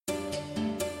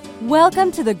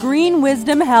Welcome to the Green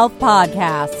Wisdom Health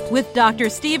Podcast with Dr.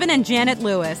 Stephen and Janet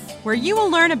Lewis, where you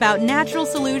will learn about natural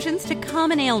solutions to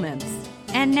common ailments.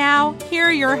 And now, here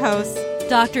are your hosts,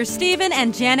 Dr. Stephen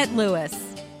and Janet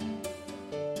Lewis.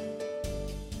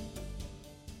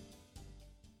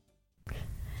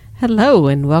 Hello,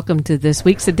 and welcome to this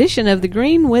week's edition of the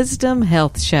Green Wisdom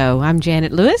Health Show. I'm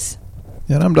Janet Lewis.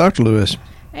 And I'm Dr. Lewis.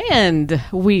 And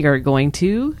we are going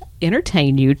to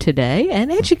entertain you today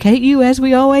and educate you, as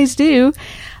we always do,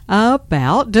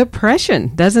 about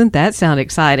depression. Doesn't that sound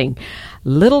exciting?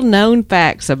 Little known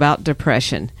facts about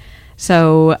depression.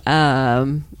 So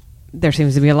there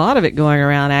seems to be a lot of it going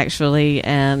around, actually,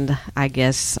 and I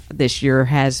guess this year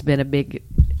has been a big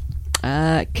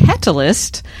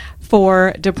catalyst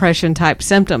for depression-type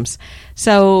symptoms.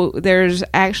 So there's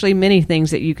actually many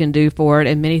things that you can do for it,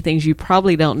 and many things you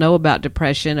probably don't know about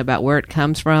depression, about where it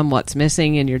comes from, what's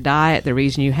missing in your diet, the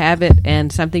reason you have it, and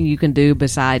something you can do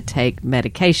beside take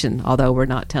medication. Although we're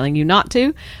not telling you not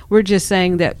to, we're just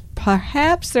saying that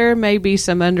perhaps there may be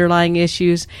some underlying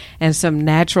issues and some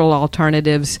natural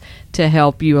alternatives to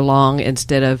help you along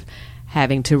instead of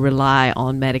having to rely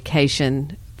on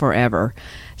medication forever.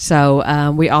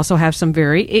 So we also have some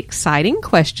very exciting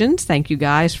questions. Thank you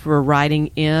guys for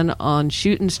writing in on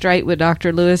Shooting Straight with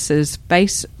Dr. Lewis's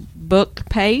Facebook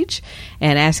page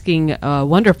and asking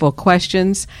wonderful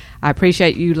questions. I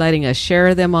appreciate you letting us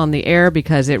share them on the air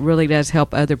because it really does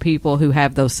help other people who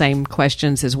have those same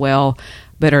questions as well,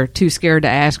 but are too scared to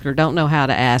ask or don't know how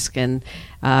to ask. And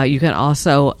you can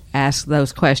also ask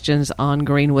those questions on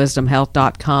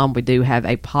greenwisdomhealth.com. We do have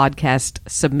a podcast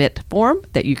submit form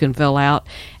that you can fill out,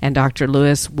 and Dr.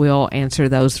 Lewis will answer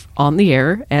those on the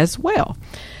air as well.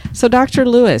 So, Dr.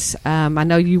 Lewis, I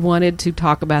know you wanted to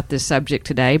talk about this subject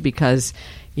today because,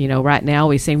 you know, right now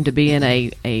we seem to be in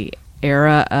a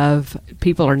era of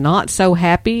people are not so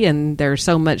happy, and there's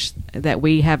so much that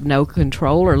we have no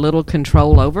control or little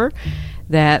control over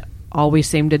that all we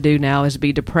seem to do now is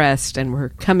be depressed. And we're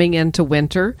coming into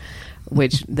winter,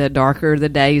 which the darker the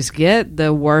days get,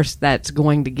 the worse that's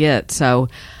going to get. So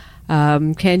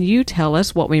can you tell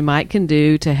us what we can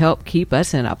do to help keep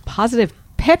us in a positive,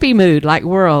 peppy mood like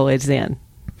we're always in?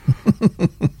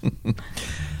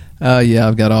 Yeah,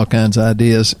 I've got all kinds of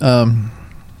ideas.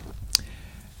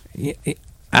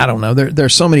 I don't know.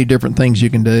 There's so many different things you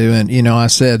can do. And, you know, I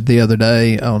said the other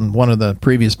day on one of the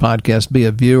previous podcasts, be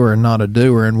a viewer and not a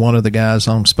doer. And one of the guys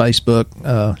on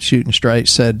Facebook, Shooting Straight,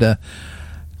 said,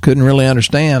 couldn't really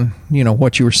understand, you know,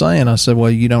 what you were saying. I said, well,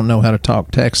 you don't know how to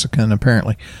talk Texican,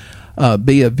 apparently.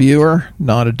 Be a viewer,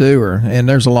 not a doer. And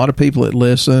there's a lot of people that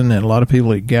listen and a lot of people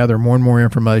that gather more and more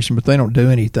information, but they don't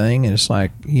do anything. And it's like,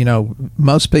 you know,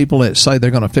 most people that say they're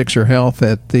going to fix their health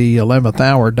at the 11th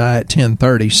hour die at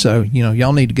 10:30. So, you know,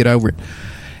 y'all need to get over it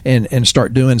and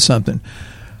start doing something.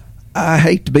 I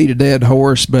hate to beat a dead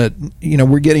horse, but, you know,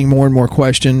 we're getting more and more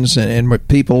questions and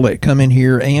people that come in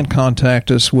here and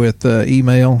contact us with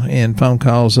email and phone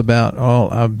calls about,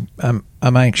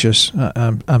 I'm anxious.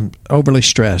 I'm overly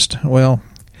stressed. Well,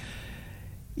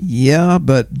 yeah,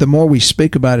 but the more we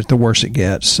speak about it, the worse it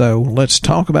gets. So let's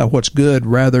talk about what's good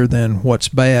rather than what's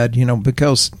bad, you know,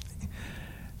 because,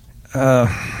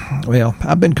 well,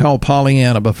 I've been called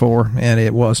Pollyanna before, and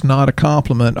it was not a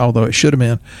compliment, although it should have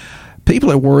been. People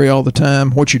that worry all the time,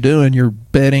 what you're doing, you're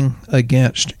betting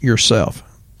against yourself.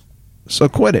 So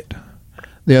quit it.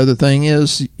 The other thing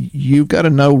is you've got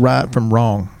to know right from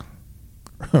wrong.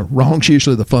 Wrong's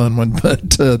usually the fun one,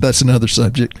 but that's another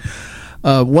subject.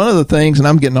 One of the things, and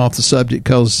I'm getting off the subject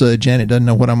because Janet doesn't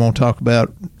know what I'm going to talk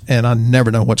about, and I never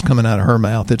know what's coming out of her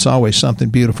mouth. It's always something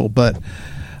beautiful, but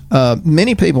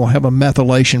many people have a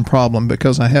methylation problem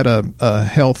because I had a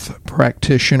health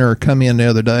practitioner come in the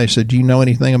other day and said, do you know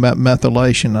anything about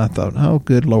methylation? I thought, oh,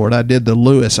 good Lord. I did the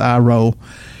Lewis eye roll.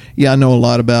 Yeah, I know a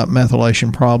lot about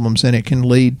methylation problems, and it can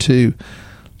lead to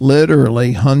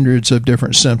literally hundreds of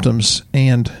different symptoms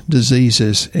and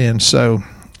diseases. And so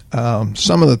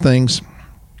some of the things.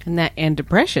 And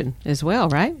depression as well,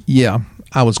 right? Yeah.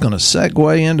 I was going to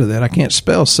segue into that. I can't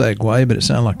spell segue, but it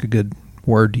sounded like a good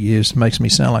word to use. It makes me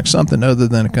sound like something other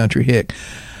than a country hick.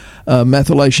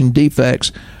 Methylation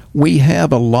defects. We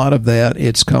have a lot of that.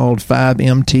 It's called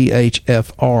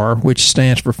 5-MTHFR, which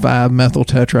stands for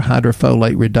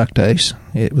 5-methyltetrahydrofolate reductase.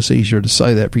 It was easier to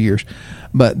say that for years.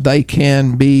 But they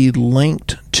can be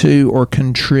linked to or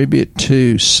contribute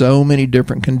to so many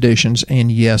different conditions.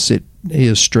 And yes, it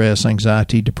is stress,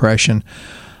 anxiety, depression,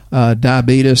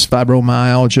 diabetes,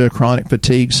 fibromyalgia, chronic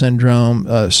fatigue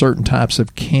syndrome, certain types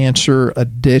of cancer,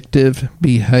 addictive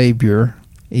behavior,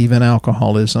 even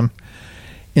alcoholism.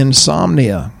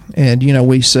 insomnia. And,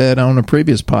 we said on a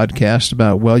previous podcast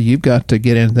about, well, you've got to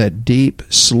get into that deep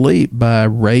sleep by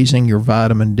raising your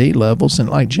vitamin D levels. And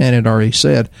like Janet already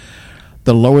said,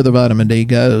 the lower the vitamin D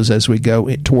goes as we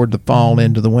go toward the fall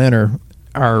into the winter,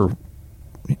 our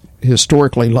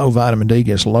historically low vitamin D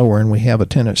gets lower, and we have a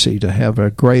tendency to have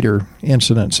a greater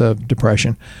incidence of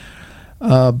depression.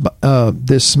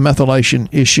 This methylation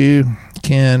issue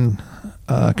can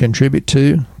contribute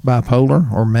to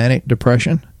bipolar or manic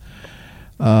depression.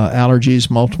 Allergies,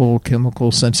 multiple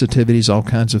chemical sensitivities, all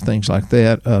kinds of things like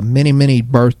that. Many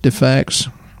birth defects.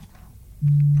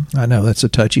 I know that's a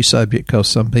touchy subject because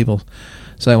some people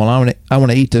say, well, I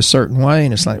want to eat this certain way,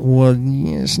 and it's like, well,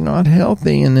 it's not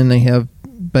healthy, and then they have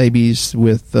babies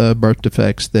with birth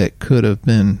defects that could have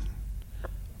been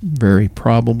very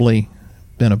probably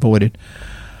been avoided.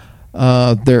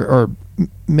 There are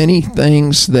many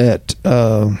things that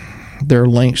there are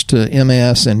links to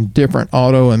MS and different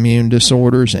autoimmune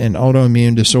disorders, and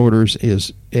autoimmune disorders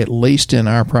is, at least in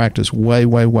our practice, way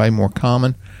more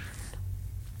common.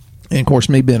 And, of course,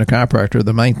 me being a chiropractor,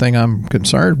 the main thing I'm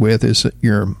concerned with is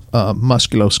your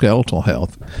musculoskeletal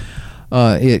health.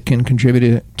 It can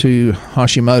contribute to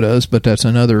Hashimoto's, but that's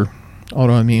another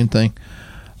autoimmune thing.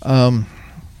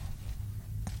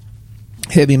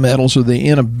 Heavy metals, or the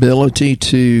inability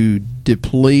to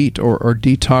deplete or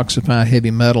detoxify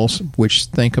heavy metals, which,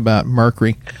 think about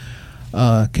mercury,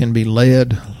 can be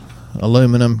lead,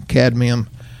 aluminum, cadmium,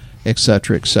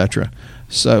 etc., etc.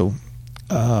 So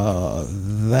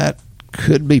that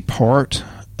could be part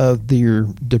of your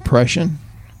depression.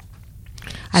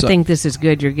 I think this is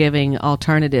good. You're giving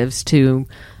alternatives to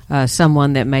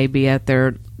someone that may be at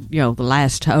their, the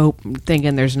last hope,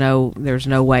 thinking there's no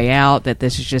way out, that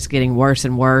this is just getting worse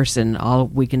and worse, and all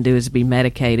we can do is be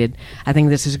medicated. I think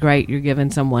this is great. You're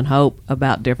giving someone hope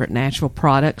about different natural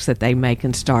products that they may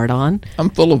can start on.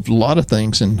 I'm full of a lot of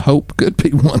things, and hope could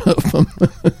be one of them.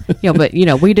 But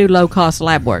we do low-cost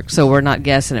lab work, so we're not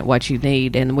guessing at what you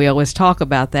need, and we always talk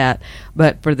about that.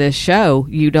 But for this show,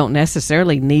 you don't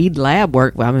necessarily need lab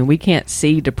work. Well, I mean, we can't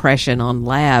see depression on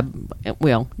lab.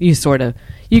 Well, you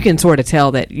can sort of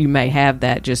tell that you may have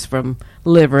that just from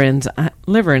liver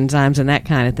enzymes and that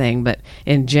kind of thing. But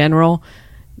in general,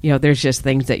 there's just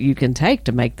things that you can take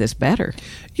to make this better.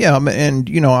 Yeah, and,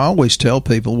 I always tell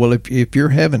people, well, if you're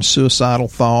having suicidal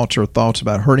thoughts or thoughts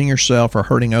about hurting yourself or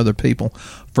hurting other people,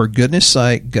 for goodness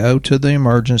sake, go to the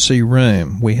emergency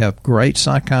room. We have great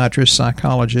psychiatrists,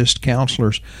 psychologists,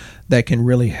 counselors that can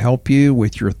really help you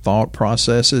with your thought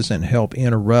processes and help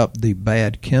interrupt the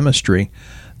bad chemistry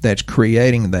that's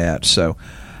creating that. So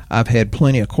I've had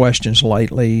plenty of questions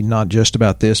lately, not just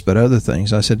about this, but other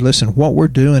things. I said, listen, what we're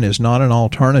doing is not an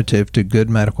alternative to good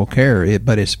medical care,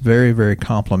 but it's very, very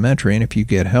complementary. And if you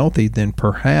get healthy, then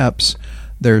perhaps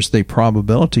there's the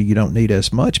probability you don't need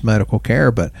as much medical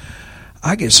care. But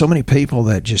I get so many people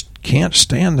that just can't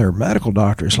stand their medical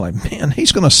doctor. It's like, man,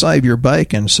 he's going to save your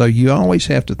bacon. So you always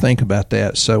have to think about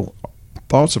that. So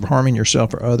thoughts of harming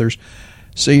yourself or others,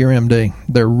 see your MD.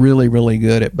 They're really, really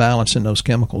good at balancing those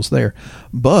chemicals there.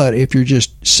 But if you're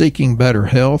just seeking better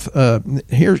health,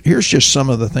 here's just some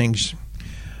of the things.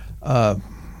 I'm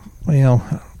going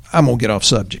to get off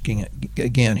subject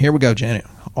again. Here we go, Janet.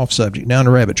 Off subject, down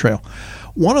the rabbit trail.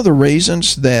 One of the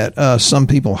reasons that some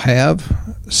people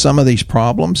have some of these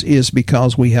problems is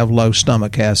because we have low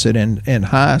stomach acid, and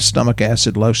high stomach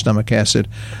acid, low stomach acid,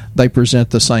 they present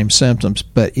the same symptoms.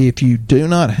 But if you do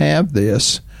not have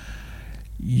this,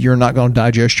 you're not going to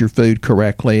digest your food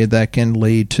correctly. That can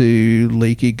lead to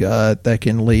leaky gut. That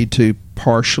can lead to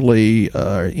partially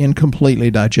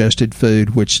incompletely digested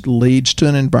food, which leads to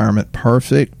an environment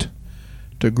perfect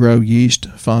to grow yeast,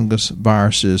 fungus,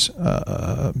 viruses,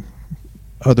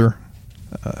 other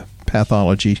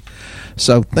pathology.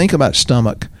 So think about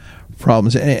stomach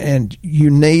problems. And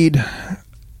you need,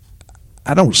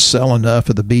 I don't sell enough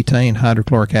of the betaine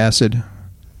hydrochloric acid,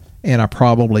 and I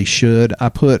probably should. I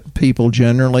put people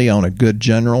generally on a good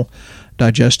general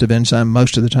digestive enzyme.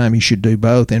 Most of the time you should do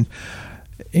both. And,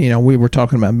 we were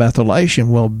talking about methylation.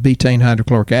 Well, betaine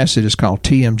hydrochloric acid is called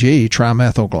TMG,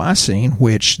 trimethylglycine,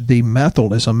 which the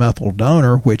methyl is a methyl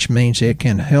donor, which means it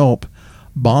can help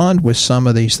bond with some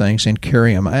of these things and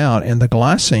carry them out. And the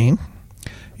glycine,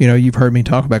 you've heard me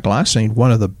talk about glycine,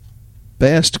 one of the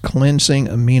best cleansing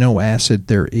amino acid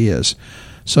there is.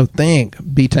 So think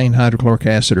betaine hydrochloric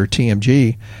acid, or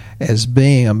TMG, as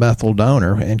being a methyl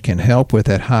donor and can help with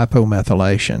that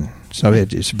hypomethylation. So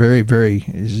it's very, very,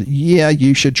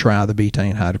 you should try the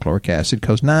betaine hydrochloric acid,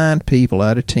 because 9 people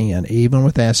out of 10, even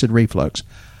with acid reflux,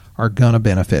 are going to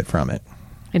benefit from it.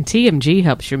 And TMG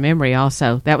helps your memory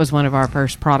also. That was one of our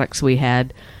first products we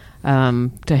had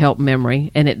to help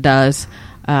memory, and it does.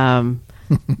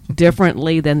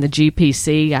 Differently than the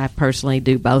GPC. I personally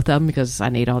do both of them because I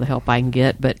need all the help I can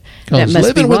get. But that must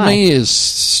living be with why. me is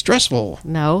stressful.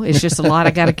 No, it's just a lot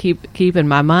I got to keep in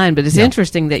my mind. But it's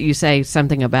interesting that you say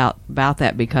something about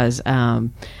that because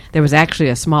there was actually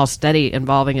a small study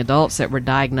involving adults that were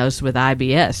diagnosed with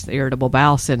IBS, irritable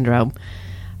bowel syndrome.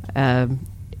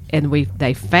 And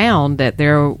they found that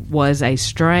there was a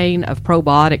strain of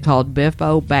probiotic called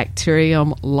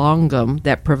Bifidobacterium longum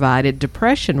that provided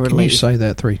depression relief. Can you say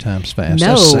that 3 times fast? No,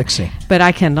 That's sexy. But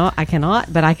I cannot,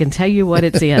 but I can tell you what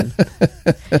it's in.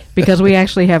 Because we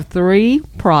actually have 3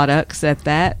 products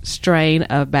that strain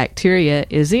of bacteria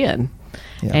is in.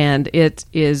 Yeah. And it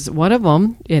is one of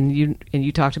them, and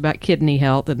you talked about kidney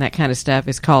health and that kind of stuff.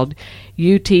 It's called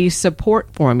UT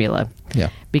Support Formula. Yeah.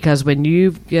 Because when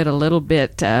you get a little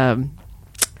bit, what's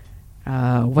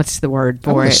the word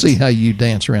for it? Let's see how you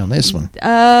dance around this one.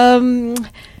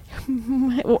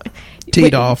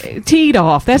 Teed off. Teed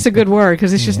off. That's a good word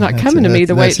because it's just not coming to me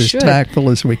the way it should. That's as tactful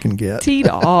as we can get. Teed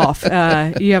off.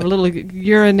 You have a little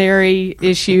urinary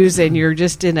issues and you're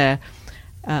just in a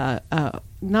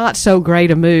not so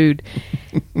great a mood.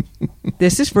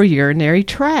 This is for urinary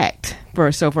tract.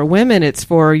 For women, it's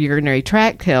for urinary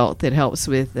tract health. It helps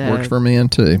with... works for men,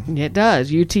 too. It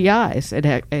does. UTIs.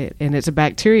 And it's a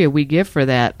bacteria we give for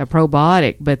that, a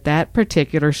probiotic. But that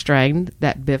particular strain,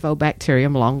 that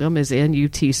Bifidobacterium longum, is in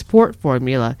UT Support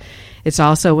Formula. It's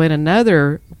also in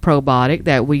another probiotic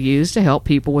that we use to help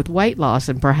people with weight loss,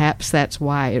 and perhaps that's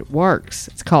why it works.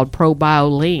 It's called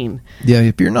Probioline. Yeah,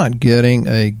 if you're not getting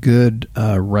a good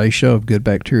ratio of good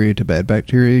bacteria to bad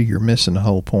bacteria, you're missing the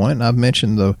whole point. And I've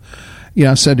mentioned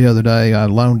I said the other day I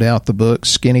loaned out the book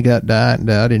Skinny Gut Diet,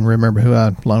 and I didn't remember who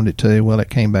I loaned it to. Well,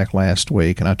 it came back last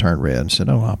week, and I turned red and said,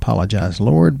 I apologize,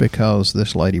 Lord, because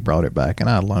this lady brought it back, and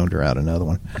I loaned her out another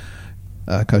one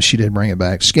because she did bring it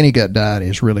back. Skinny Gut Diet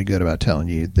is really good about telling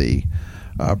you the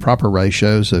proper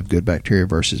ratios of good bacteria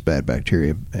versus bad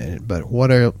bacteria. But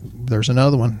there's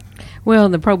another one. Well,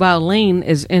 the Probioline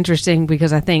is interesting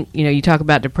because I think, you talk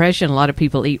about depression. A lot of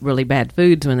people eat really bad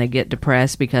foods when they get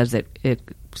depressed because it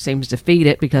seems to feed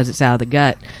it because it's out of the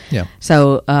gut. Yeah.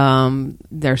 So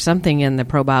there's something in the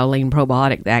Probioline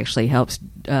probiotic that actually helps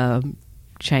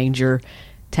change your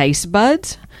taste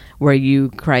buds where you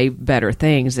crave better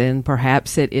things, and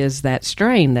perhaps it is that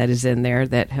strain that is in there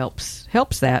that helps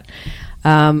that.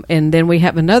 And then we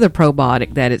have another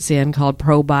probiotic that it's in called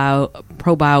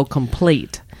Probio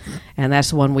Complete. And that's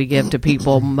the one we give to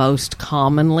people most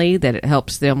commonly, that it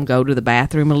helps them go to the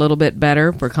bathroom a little bit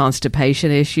better for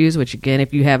constipation issues, which, again,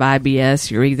 if you have IBS,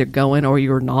 you're either going or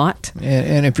you're not.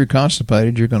 And if you're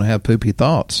constipated, you're going to have poopy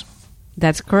thoughts.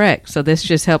 That's correct. So this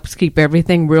just helps keep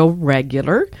everything real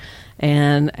regular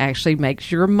and actually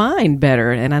makes your mind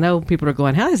better. And I know people are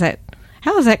going, how is that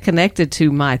connected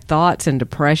to my thoughts and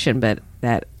depression? But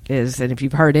that is, and if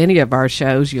you've heard any of our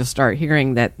shows, you'll start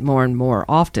hearing that more and more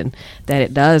often, that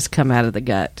it does come out of the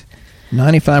gut.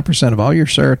 95% of all your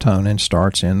serotonin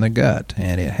starts in the gut,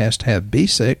 and it has to have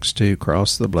B6 to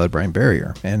cross the blood-brain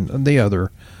barrier and the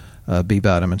other B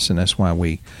vitamins, and that's why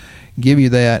we give you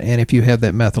that. And if you have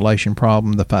that methylation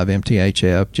problem, the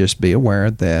 5-MTHF, just be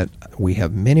aware that we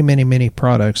have many, many, many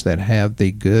products that have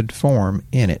the good form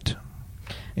in it,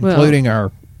 including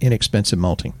our inexpensive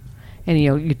multi. And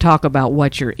you talk about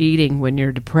what you're eating when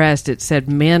you're depressed. It said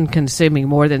men consuming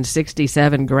more than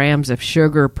 67 grams of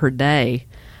sugar per day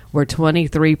were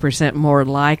 23% more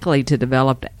likely to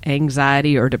develop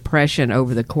anxiety or depression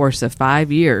over the course of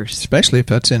 5 years. Especially if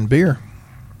that's in beer.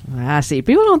 I see.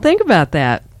 People don't think about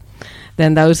that.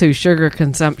 Than those whose sugar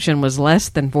consumption was less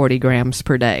than 40 grams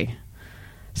per day.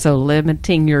 So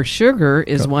limiting your sugar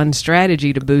is one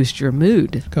strategy to boost your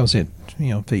mood. Because it,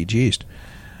 feeds yeast.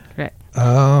 Right.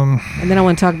 And then I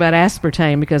want to talk about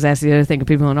aspartame, because that's the other thing.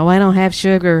 People go, I don't have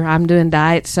sugar. I'm doing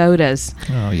diet sodas.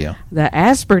 Oh, yeah. The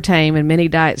aspartame in many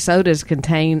diet sodas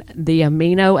contain the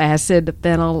amino acid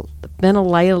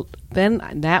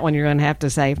phenylalanine. That one you're going to have to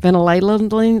say.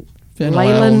 Phenylalanine.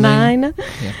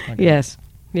 Yeah,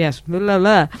 Yes, blah, blah,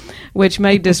 blah, which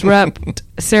may disrupt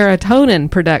serotonin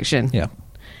production. Yeah.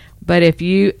 But if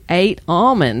you ate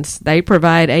almonds, they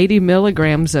provide 80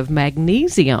 milligrams of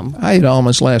magnesium. I ate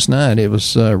almonds last night. It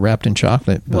was wrapped in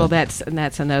chocolate. Well, that's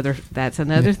another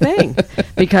thing,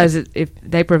 because if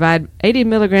they provide 80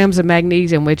 milligrams of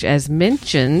magnesium, which, as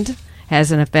mentioned,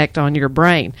 has an effect on your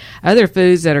brain. Other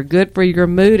foods that are good for your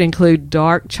mood include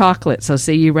dark chocolate. So,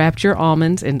 see, you wrapped your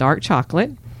almonds in dark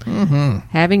chocolate. Mm-hmm.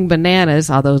 Having bananas,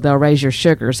 although they'll raise your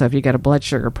sugar, so if you got a blood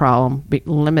sugar problem,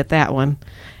 limit that one.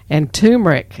 And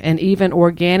turmeric, and even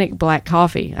organic black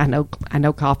coffee. I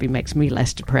know coffee makes me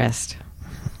less depressed.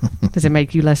 Does it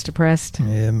make you less depressed?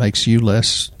 Yeah, it makes you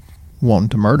less wanting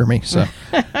to murder me. So,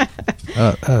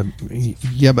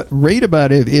 yeah, but read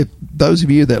about it. If those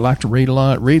of you that like to read a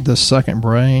lot, read The Second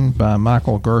Brain by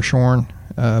Michael Gershorn.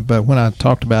 But when I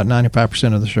talked about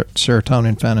 95% of the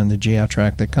serotonin found in the GI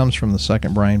tract, that comes from the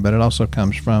second brain, but it also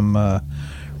comes from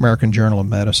American Journal of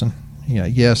Medicine. Yeah,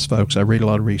 yes, folks, I read a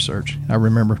lot of research. I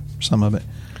remember some of it.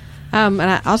 And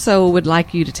I also would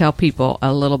like you to tell people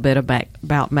a little bit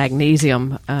about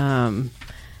magnesium,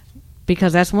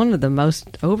 because that's one of the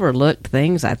most overlooked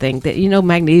things, I think. That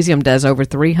magnesium does over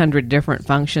 300 different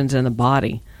functions in the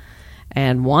body.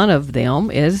 And one of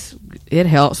them is it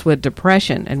helps with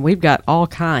depression. And we've got all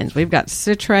kinds. We've got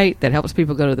citrate that helps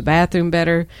people go to the bathroom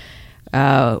better.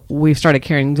 We've started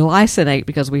carrying glycinate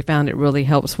because we found it really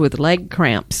helps with leg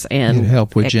cramps and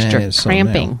help with extra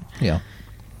cramping. Yeah.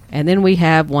 And then we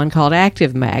have one called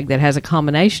Active Mag that has a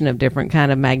combination of different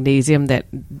kind of magnesium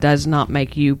that does not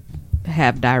make you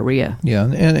have diarrhea. Yeah,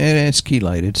 and it's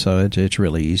chelated, so it's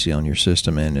really easy on your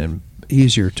system and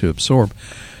easier to absorb.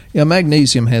 Yeah,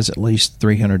 magnesium has at least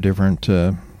 300 different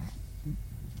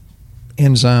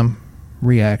enzyme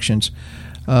reactions.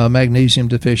 Magnesium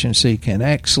deficiency can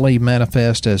actually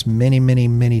manifest as many, many,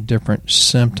 many different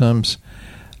symptoms.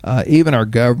 Even our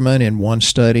government in one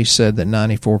study said that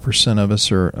 94% of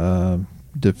us are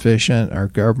deficient. Our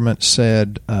government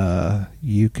said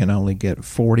you can only get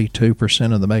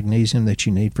 42% of the magnesium that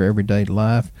you need for everyday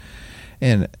life.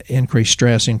 And increased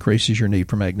stress increases your need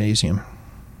for magnesium.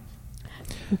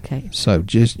 Okay. So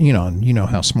just, you know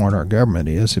how smart our government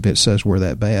is. If it says we're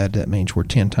that bad, that means we're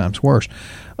 10 times worse.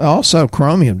 Also,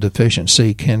 chromium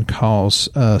deficiency can cause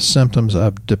symptoms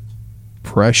of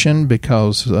depression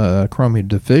because chromium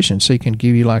deficiency can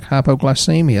give you like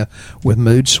hypoglycemia with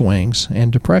mood swings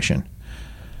and depression.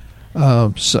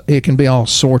 So it can be all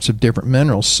sorts of different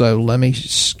minerals. So let me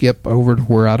skip over to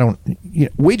where I don't.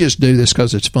 We just do this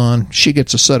because it's fun. She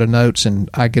gets a set of notes and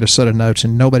I get a set of notes,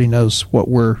 and nobody knows what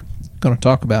we're going to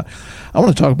talk about. I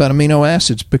want to talk about amino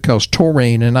acids because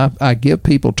taurine, and I give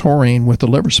people taurine with the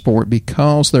liver support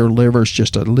because their liver's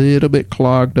just a little bit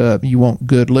clogged up. You want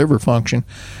good liver function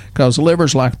because the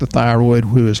liver's like the thyroid,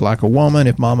 who is like a woman.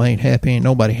 If mama ain't happy, ain't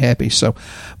nobody happy. So,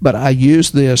 but I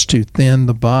use this to thin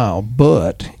the bile.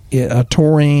 But a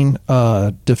taurine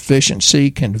deficiency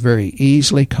can very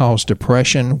easily cause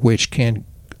depression, which can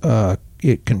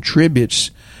it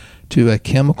contributes to a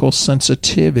chemical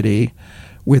sensitivity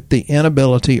with the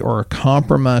inability or a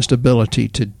compromised ability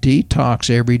to detox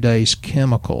everyday's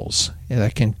chemicals.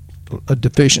 A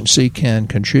deficiency can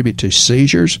contribute to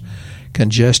seizures,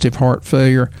 congestive heart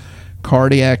failure,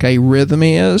 cardiac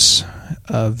arrhythmias,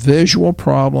 visual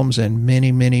problems, and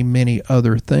many, many, many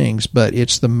other things. But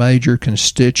it's the major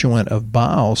constituent of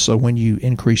bile. So when you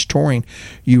increase taurine,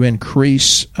 you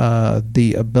increase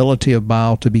the ability of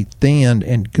bile to be thinned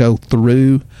and go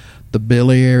through the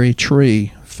biliary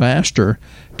tree faster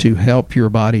to help your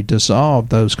body dissolve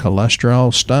those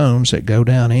cholesterol stones that go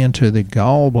down into the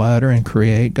gallbladder and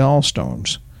create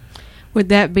gallstones. Would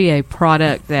that be a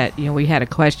product that, we had a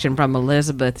question from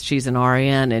Elizabeth. She's an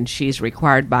RN and she's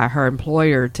required by her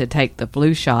employer to take the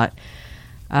flu shot.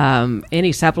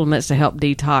 Any supplements to help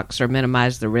detox or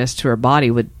minimize the risk to her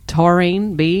body? Would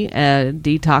taurine be a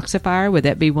detoxifier? Would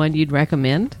that be one you'd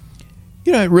recommend?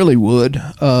 It really would.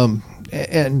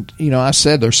 And I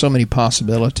said there's so many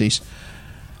possibilities.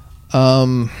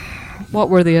 What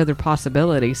were the other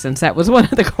possibilities, since that was one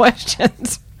of the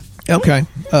questions? Okay.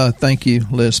 Thank you,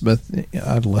 Elizabeth.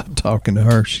 I love talking to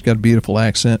her. She's got a beautiful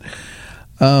accent.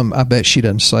 I bet she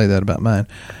doesn't say that about mine.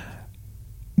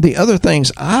 The other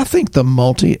things, I think the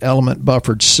multi-element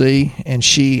buffered C, and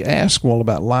she asked,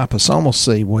 about liposomal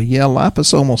C. Well, yeah,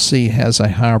 liposomal C has a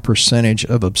higher percentage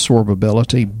of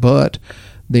absorbability, but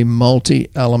the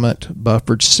multi-element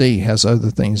buffered C has other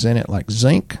things in it like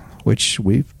zinc, which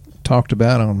we've talked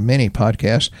about on many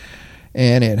podcasts,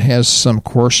 and it has some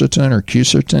quercetin or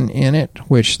quercetin in it,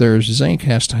 which there's zinc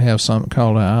has to have something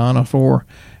called an ionophore,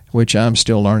 which I'm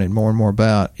still learning more and more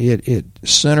about. It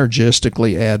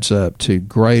synergistically adds up to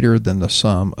greater than the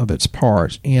sum of its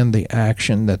parts in the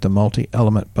action that the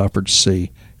multi-element buffered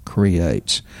C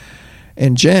creates.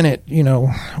 And Janet,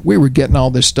 we were getting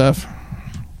all this stuff,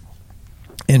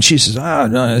 and she says,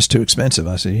 no, it's too expensive.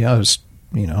 I said, yeah, it's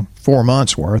 4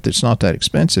 months worth. It's not that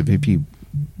expensive if you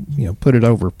put it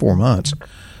over 4 months.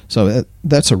 So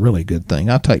that's a really good thing.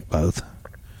 I take both.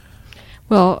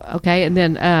 Well, okay, and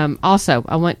then also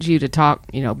I want you to talk,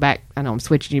 back. I know I'm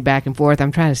switching you back and forth.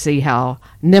 I'm trying to see how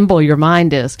nimble your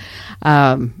mind is,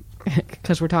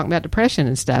 because we're talking about depression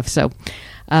and stuff. So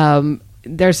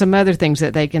there's some other things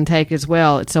that they can take as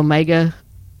well. It's omega,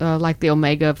 like the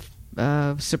Omega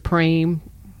Supreme.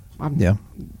 Yeah.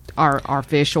 Our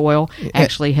fish oil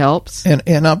actually helps.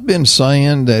 And I've been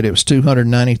saying that it was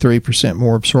 293%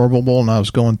 more absorbable, and I was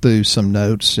going through some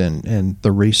notes and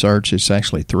the research. It's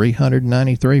actually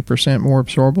 393% more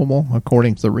absorbable,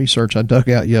 according to the research I dug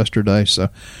out yesterday. So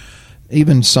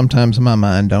even sometimes my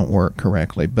mind don't work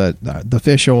correctly. But the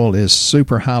fish oil is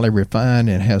super highly refined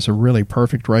and has a really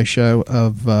perfect ratio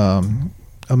of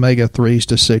omega-3s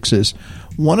to 6s.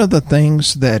 One of the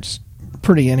things that's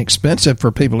pretty inexpensive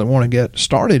for people that want to get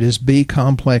started is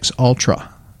B-Complex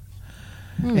Ultra.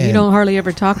 You don't hardly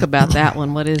ever talk about that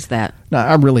one. What is that? No,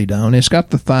 I really don't. It's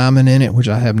got the thiamine in it, which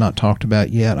I have not talked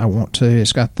about yet. I want to.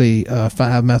 It's got the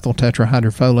 5-methyl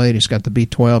tetrahydrofolate. It's got the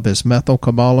B12. It's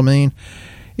methylcobalamin.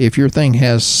 If your thing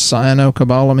has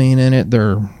cyanocobalamin in it,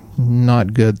 they're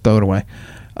not good. Throw it away.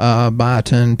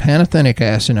 Biotin, pantothenic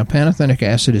acid. Now, pantothenic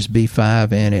acid is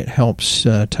B5, and it helps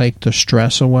take the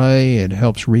stress away. It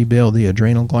helps rebuild the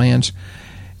adrenal glands.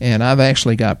 And I've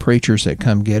actually got preachers that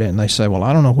come get it, and they say, well,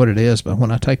 I don't know what it is, but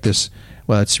when I take this,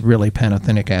 well, it's really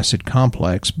pantothenic acid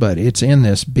complex, but it's in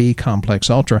this B-Complex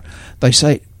Ultra. They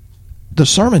say the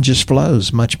sermon just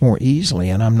flows much more easily,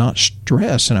 and I'm not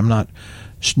stressed, and I'm not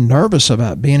nervous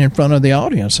about being in front of the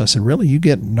audience. I said, really? You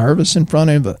get nervous in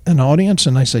front of an audience?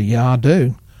 And they say, yeah, I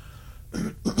do.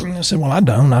 I said, well, I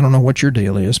don't know what your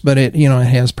deal is, but it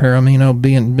has paramino,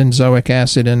 benzoic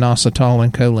acid, and inositol,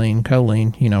 and choline.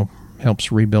 Choline,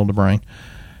 helps rebuild the brain.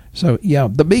 So, yeah,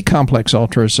 the B-Complex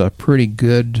Ultra is a pretty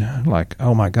good,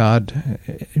 oh my God,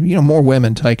 more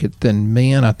women take it than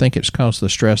men. I think it's caused the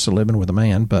stress of living with a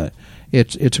man, but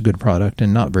it's a good product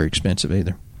and not very expensive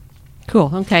either.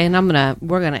 Cool. Okay, and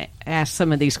we're gonna ask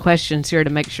some of these questions here to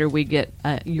make sure we get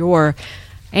your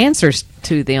answers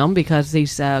to them, because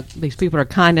these people are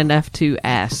kind enough to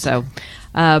ask. So,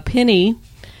 Penny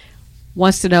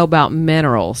wants to know about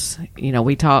minerals.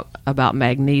 We talk about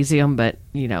magnesium, but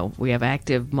we have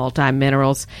active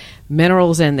multi-minerals,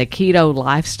 minerals in the keto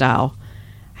lifestyle.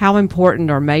 How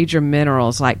important are major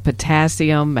minerals like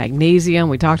potassium, magnesium?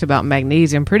 We talked about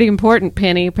magnesium, pretty important,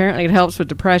 Penny. Apparently, it helps with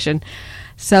depression.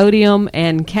 Sodium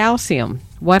and calcium.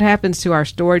 What happens to our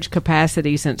storage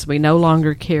capacity since we no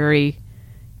longer carry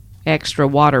extra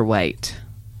water weight?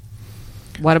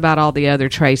 What about all the other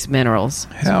trace minerals?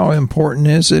 How important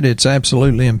is it? It's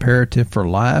absolutely imperative for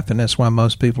life, and that's why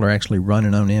most people are actually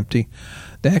running on empty.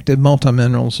 The active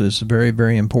multiminerals is very,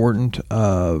 very important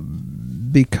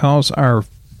because our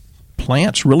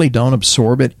plants really don't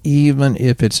absorb it, even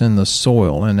if it's in the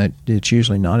soil, and it's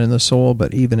usually not in the soil,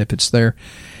 but even if it's there,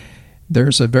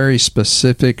 there's a very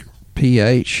specific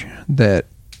pH that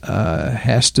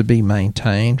has to be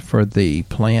maintained for the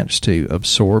plants to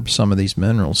absorb some of these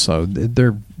minerals. So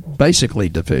they're basically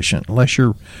deficient unless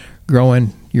you're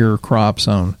growing your crops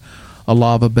on a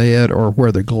lava bed or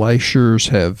where the glaciers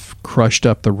have crushed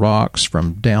up the rocks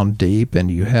from down deep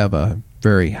and you have a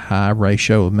very high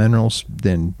ratio of minerals,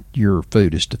 then your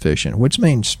food is deficient, which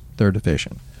means they're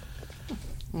deficient.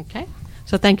 Okay.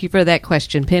 So thank you for that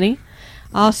question, Penny.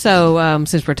 Also,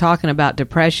 since we're talking about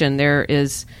depression,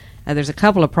 there's a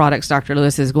couple of products Dr.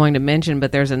 Lewis is going to mention,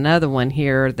 but there's another one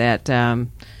here that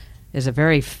is a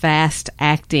very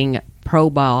fast-acting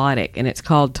probiotic, and it's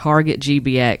called Target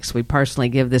GBX. We personally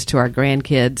give this to our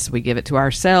grandkids. We give it to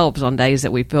ourselves on days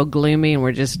that we feel gloomy and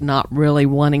we're just not really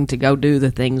wanting to go do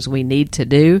the things we need to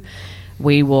do.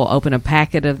 We will open a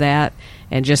packet of that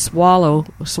and just swallow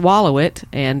it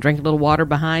and drink a little water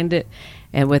behind it.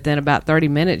 And within about 30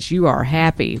 minutes, you are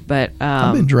happy. But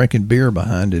I've been drinking beer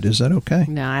behind it. Is that okay?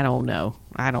 No, I don't know.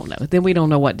 Then we don't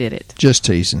know what did it. Just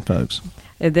teasing, folks.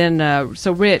 And then,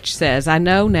 so Rich says, I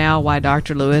know now why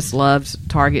Dr. Lewis loves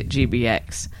Target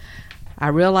GBX. I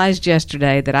realized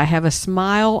yesterday that I have a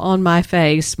smile on my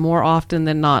face more often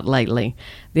than not lately.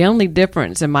 The only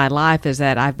difference in my life is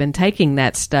that I've been taking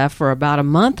that stuff for about a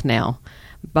month now.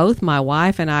 Both my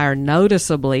wife and I are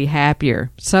noticeably happier.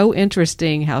 So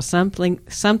interesting how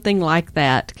something like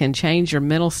that can change your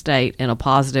mental state in a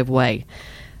positive way.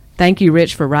 Thank you,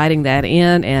 Rich, for writing that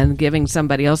in and giving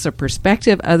somebody else a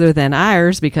perspective other than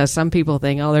ours, because some people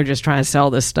think, they're just trying to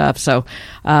sell this stuff. So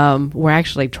we're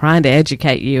actually trying to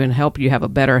educate you and help you have a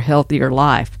better, healthier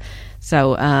life.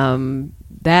 So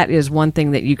that is one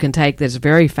thing that you can take that's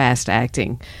very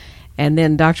fast-acting. And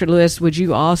then, Dr. Lewis, would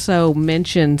you also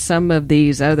mention some of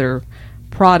these other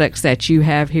products that you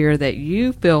have here that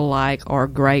you feel like are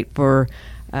great for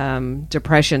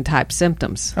depression type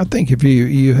symptoms. I think if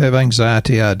you have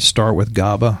anxiety, I'd start with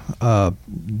GABA.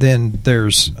 Then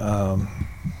there's,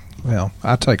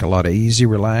 I take a lot of Easy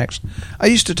Relax. I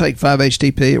used to take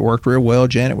 5-HTP. It worked real well.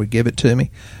 Janet would give it to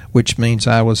me, which means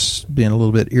I was being a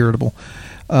little bit irritable.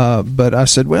 But I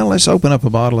said, well, let's open up a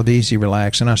bottle of Easy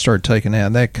Relax, and I started taking that.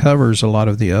 And that covers a lot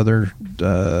of the other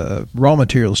raw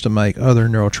materials to make other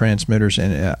neurotransmitters,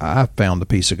 and I found the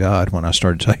peace of God when I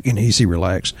started taking Easy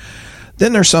Relax.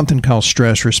 Then there's something called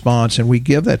stress response, and we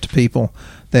give that to people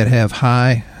that have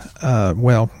high,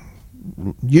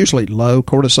 usually low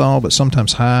cortisol, but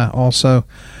sometimes high also,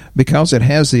 because it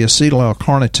has the acetyl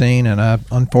L-carnitine, and I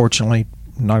unfortunately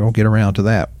am not going to get around to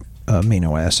that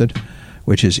amino acid,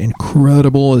 which is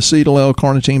incredible. Acetyl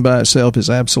L-carnitine by itself is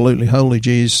absolutely holy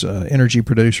geez, energy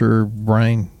producer,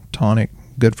 brain tonic,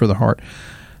 good for the heart.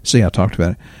 See, I talked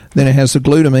about it. Then it has the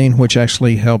glutamine, which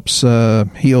actually helps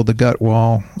heal the gut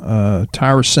wall.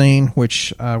 Tyrosine,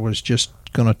 which I was just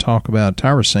going to talk about.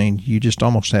 Tyrosine, you just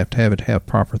almost have to have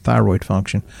proper thyroid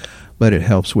function, but it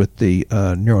helps with the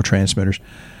neurotransmitters.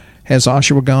 Has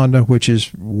ashwagandha, which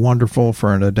is wonderful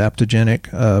for an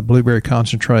adaptogenic. Blueberry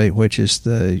concentrate, which is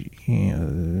the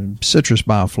citrus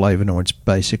bioflavonoids,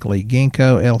 basically.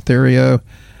 Ginkgo, L-therio.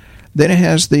 Then it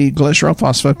has the glycerol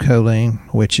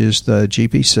phosphocholine, which is the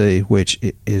GPC, which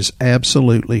is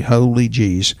absolutely, holy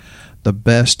geez, the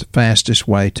best, fastest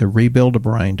way to rebuild a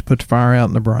brain, to put the fire out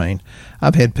in the brain.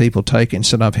 I've had people take it and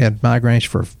said, I've had migraines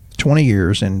for 20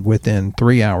 years, and within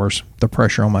 3 hours, the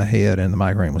pressure on my head and the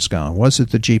migraine was gone. Was it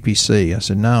the GPC? I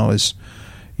said, no, it's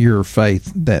your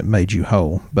faith that made you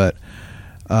whole. But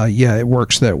it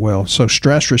works that well. So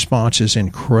stress response is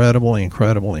incredible.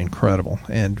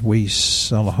 And we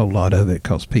sell a whole lot of it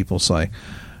because people say,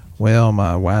 well,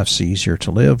 my wife's easier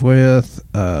to live with,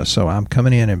 so I'm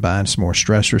coming in and buying some more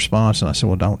stress response. And I said,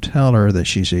 well, don't tell her that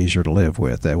she's easier to live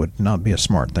with. That would not be a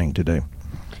smart thing to do.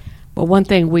 Well, one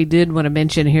thing we did want to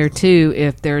mention here, too,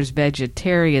 if there's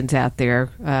vegetarians out there,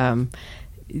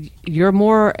 you're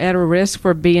more at a risk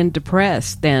for being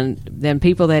depressed than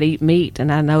people that eat meat.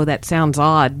 And I know that sounds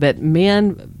odd, but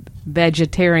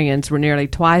vegetarians were nearly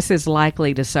twice as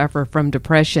likely to suffer from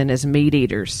depression as meat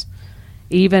eaters,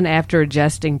 even after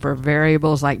adjusting for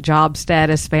variables like job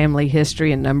status, family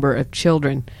history, and number of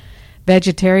children.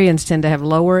 Vegetarians tend to have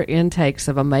lower intakes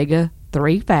of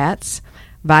omega-3 fats,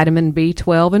 vitamin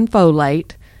B12 and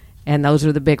folate, and those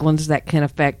are the big ones that can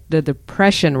affect the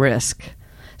depression risk.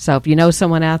 So if you know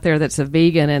someone out there that's a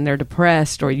vegan and they're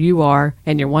depressed, or you are,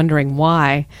 and you're wondering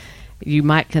why, you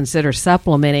might consider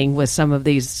supplementing with some of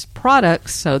these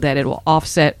products so that it will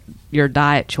offset your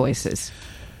diet choices.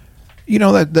 You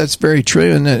know, that's very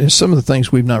true, and some of the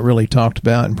things we've not really talked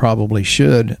about and probably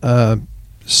should.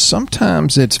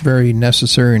 Sometimes it's very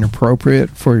necessary and appropriate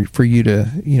for you to,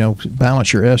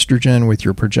 balance your estrogen with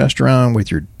your progesterone,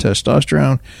 with your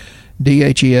testosterone.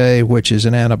 DHEA, which is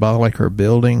an anabolic or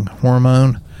building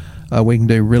hormone, we can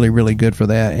do really, really good for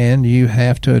that. And you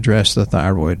have to address the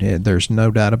thyroid. There's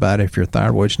no doubt about it. If your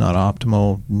thyroid's not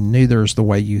optimal, neither is the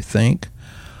way you think.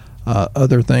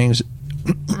 Other things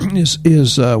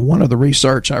is one of the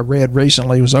research I read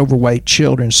recently was overweight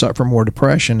children suffer more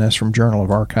depression. That's from Journal of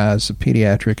Archives of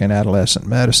Pediatric and Adolescent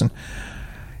Medicine.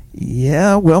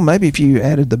 Yeah, well, maybe if you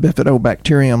added the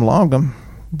Bifidobacterium longum,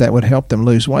 that would help them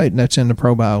lose weight, and that's in the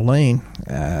Probioline.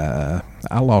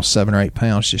 I lost 7 or 8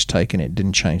 pounds just taking it.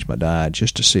 Didn't change my diet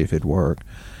just to see if it'd work,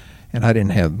 and I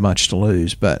didn't have much to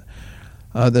lose. But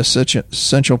the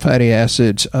essential fatty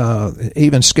acids,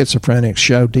 even schizophrenics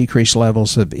show decreased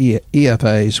levels of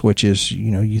EFAs, which is,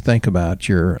 you think about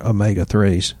your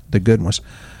omega-3s, the good ones.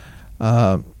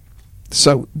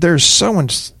 So there's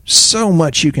so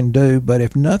much you can do, but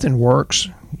if nothing works,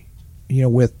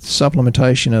 with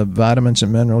supplementation of vitamins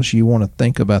and minerals, you want to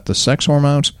think about the sex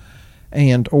hormones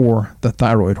and or the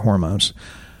thyroid hormones.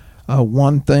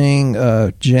 One thing,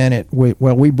 Janet,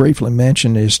 we briefly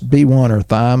mentioned is B1 or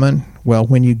thiamine. Well,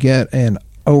 when you get an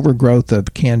overgrowth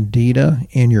of candida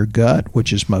in your gut,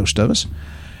 which is most of us,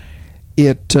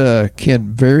 it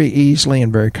can very easily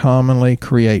and very commonly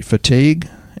create fatigue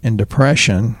and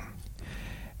depression.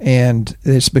 And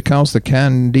it's because the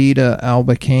Candida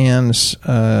albicans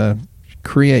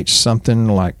creates something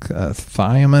like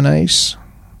thiaminase.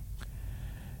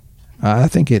 I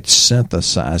think it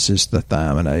synthesizes the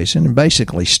thiaminase and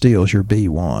basically steals your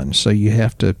B1. So you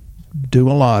have to do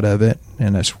a lot of it,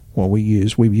 and that's what we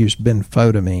use. We've used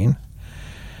benfotiamine.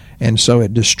 And so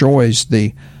it destroys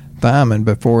the thiamine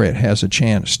before it has a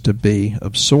chance to be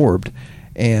absorbed.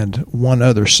 And one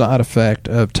other side effect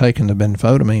of taking the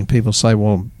benfotiamine, people say,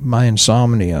 well, my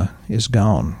insomnia is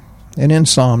gone. And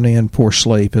insomnia and poor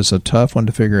sleep is a tough one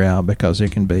to figure out because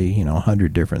it can be,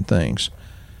 100 different things.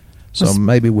 So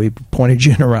maybe we pointed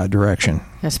you in the right direction.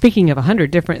 Now, speaking of 100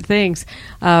 different things,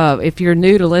 if you're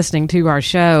new to listening to our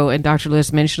show, and Dr.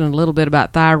 Lewis mentioned a little bit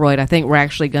about thyroid, I think we're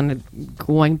actually going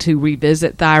to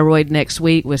revisit thyroid next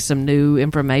week with some new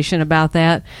information about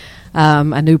that,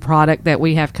 a new product that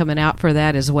we have coming out for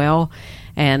that as well,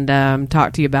 and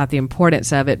talk to you about the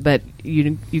importance of it. But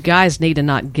you guys need to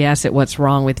not guess at what's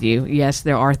wrong with you. Yes,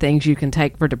 there are things you can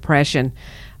take for depression,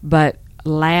 but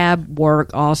lab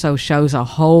work also shows a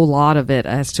whole lot of it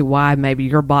as to why maybe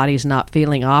your body's not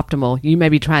feeling optimal. You may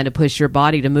be trying to push your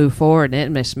body to move forward,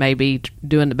 and it may be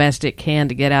doing the best it can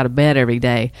to get out of bed every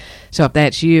day. So if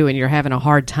that's you and you're having a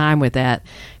hard time with that,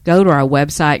 go to our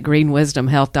website,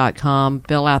 greenwisdomhealth.com,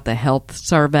 fill out the health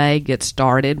survey, get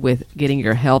started with getting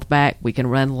your health back. We can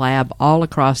run lab all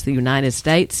across the United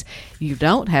States. You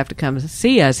don't have to come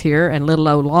see us here in little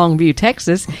old Longview,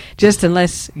 Texas, just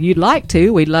unless you'd like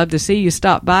to. We'd love to see you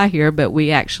stop by here, but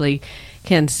we actually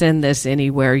can send this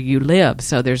anywhere you live.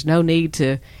 So there's no need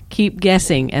to keep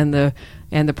guessing, and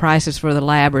the prices for the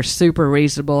lab are super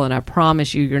reasonable, and I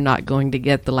promise you're not going to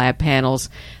get the lab panels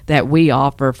that we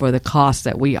offer for the cost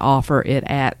that we offer it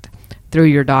at through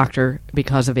your doctor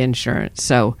because of insurance.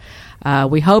 So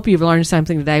we hope you've learned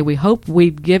something today. We hope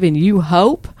we've given you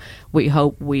hope. We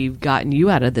hope we've gotten you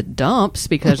out of the dumps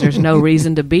because there's no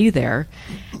reason to be there.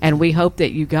 And we hope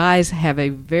that you guys have a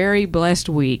very blessed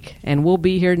week, and we'll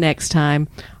be here next time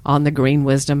on the Green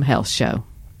Wisdom Health Show.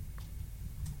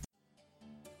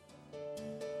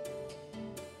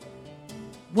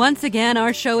 Once again,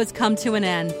 our show has come to an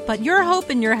end, but your hope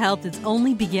in your health is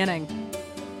only beginning.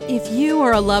 If you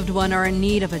or a loved one are in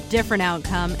need of a different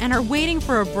outcome and are waiting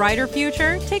for a brighter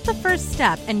future, take the first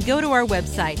step and go to our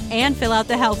website and fill out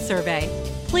the health survey.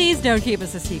 Please don't keep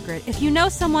us a secret. If you know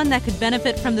someone that could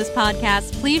benefit from this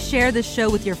podcast, please share this show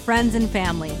with your friends and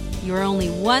family. You're only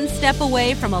one step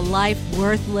away from a life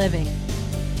worth living.